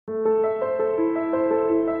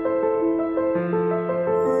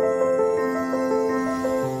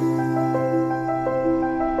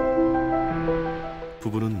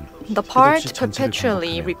The part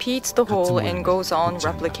perpetually repeats the whole and goes on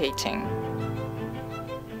replicating.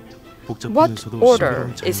 What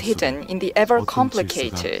order is hidden in the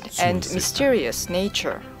ever-complicated and mysterious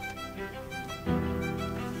nature?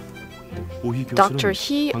 Dr.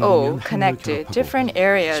 Hee-oh connected different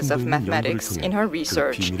areas of mathematics in her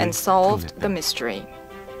research and solved the mystery.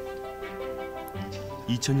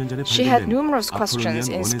 She had numerous questions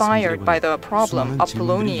inspired by the problem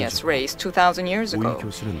Apollonius raised 2,000 years ago.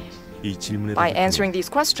 By answering these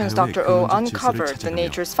questions, Dr. Oh uncovered the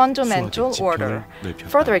nature's fundamental order,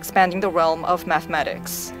 further expanding the realm of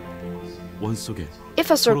mathematics. If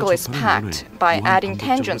a circle is packed by adding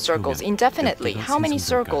tangent circles indefinitely, how many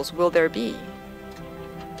circles will there be?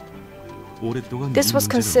 This was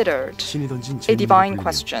considered a divine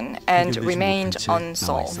question and remained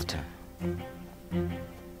unsolved.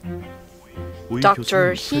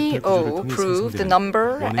 Dr. Hee-oh proved the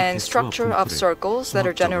number and structure of circles that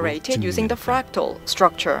are generated using the fractal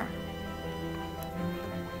structure.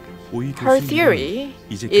 Her theory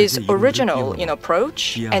is original in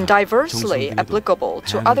approach and diversely applicable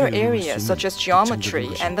to other areas such as geometry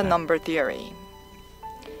and the number theory.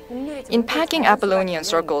 In packing Apollonian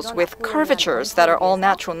circles with curvatures that are all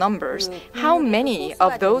natural numbers, how many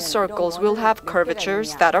of those circles will have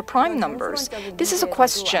curvatures that are prime numbers? This is a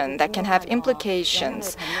question that can have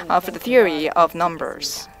implications for the theory of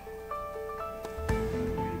numbers.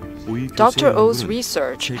 Dr. Oh's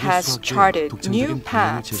research has charted new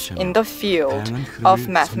paths in the field of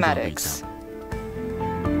mathematics.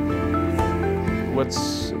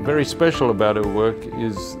 What's very special about her work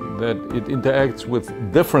is that it interacts with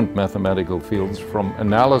different mathematical fields, from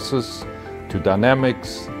analysis to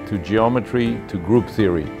dynamics to geometry to group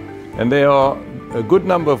theory. And there are a good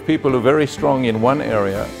number of people who are very strong in one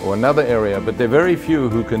area or another area, but there are very few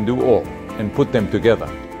who can do all and put them together.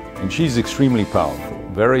 And she's extremely powerful,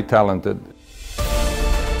 very talented.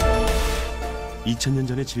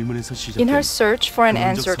 In her search for an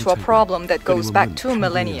answer to a problem that goes back 2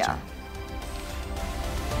 millennia,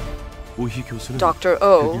 Dr.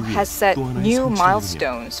 Oh has set new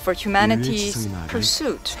milestones for humanity's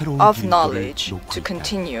pursuit of knowledge to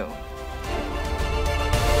continue.